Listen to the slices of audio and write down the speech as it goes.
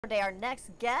Today, our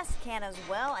next guest can as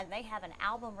well, and they have an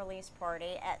album release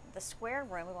party at the Square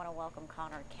Room. We want to welcome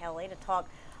Connor Kelly to talk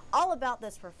all about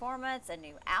this performance, a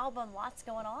new album, lots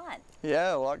going on.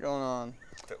 Yeah, a lot going on.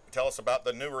 Tell us about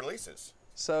the new releases.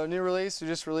 So, new release, we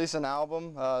just released an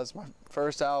album. It's my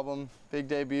first album, big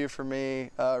debut for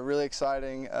me. Really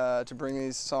exciting to bring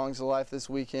these songs to life this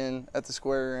weekend at the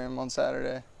Square Room on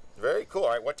Saturday. Very cool.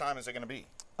 All right, what time is it going to be?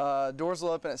 Doors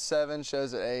will open at 7,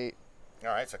 shows at 8. All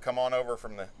right, so come on over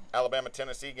from the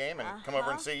Alabama-Tennessee game and come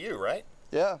over and see you, right?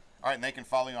 Yeah. All right, and they can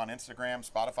follow you on Instagram,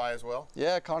 Spotify as well?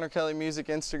 Yeah, Connor Kelly Music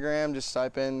Instagram. Just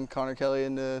type in Connor Kelly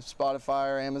into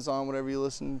Spotify or Amazon, whatever you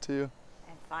listen to.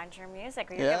 And find your music.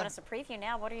 You're giving us a preview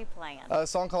now. What are you playing? A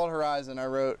song called Horizon I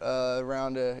wrote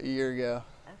around a year ago.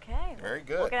 Okay. Very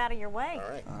good. We'll get out of your way.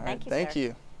 All right. All right. Thank you, Thank sir.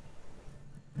 you.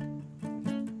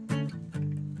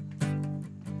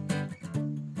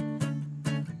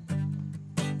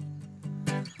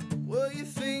 Well, you're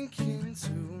thinking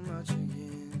too much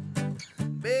again.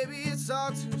 Baby, it's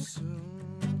all too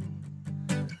soon.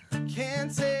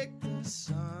 Can't take the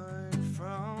sun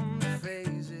from the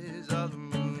phases of the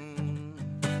moon.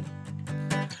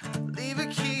 Leave a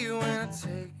key when I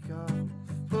take off.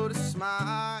 Put a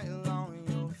smile on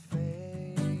your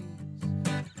face.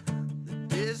 The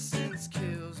distance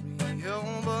kills me.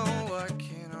 Oh, but what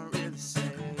can I really say?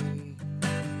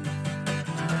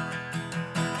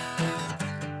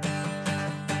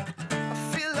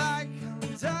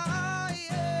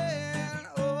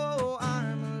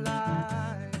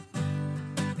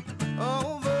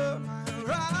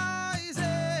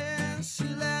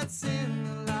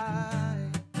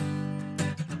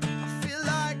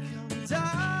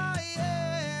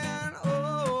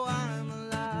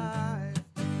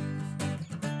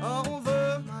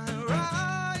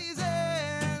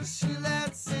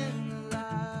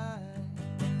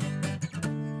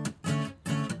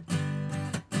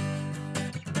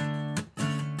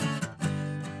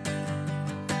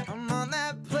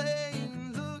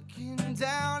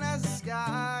 Down as the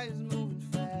sky is moving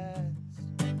fast,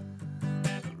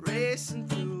 racing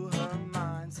through her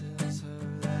mind tells her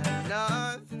that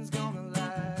nothing's gonna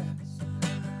last.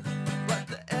 But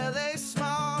the LA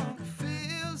smog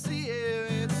fills the air,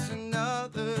 it's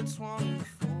another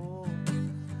 24.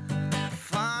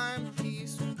 Find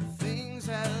peace with the things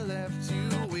that left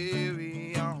you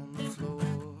weary on the floor.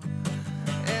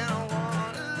 And I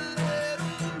want a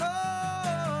little more.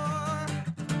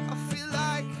 I feel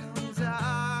like I'm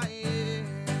dying.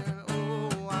 Oh,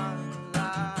 I'm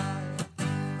alive.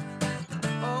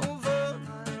 Over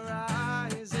my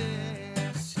horizon,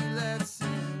 she lets in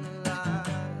the light.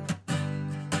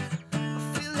 I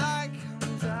feel like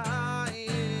I'm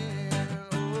dying.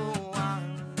 Oh, I'm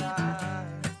alive.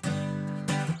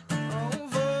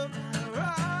 Over my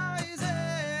horizon,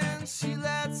 she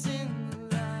lets in the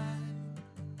light.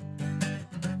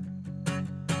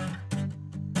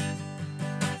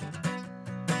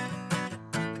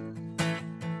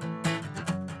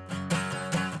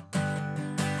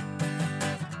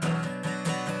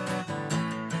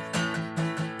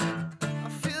 I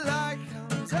feel like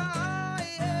I'm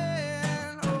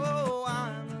dying. Oh,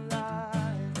 I'm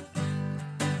alive.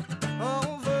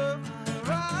 Over my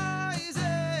horizon,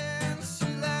 she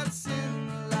lets in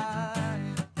the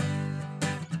light.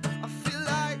 I feel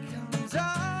like I'm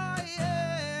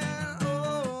dying.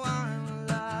 Oh, I'm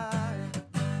alive.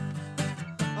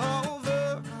 Over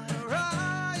my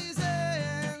horizon,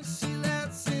 she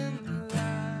lets in the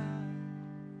light.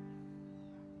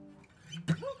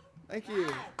 Thank you.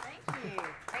 Thank you.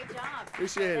 Great job.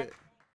 Appreciate it.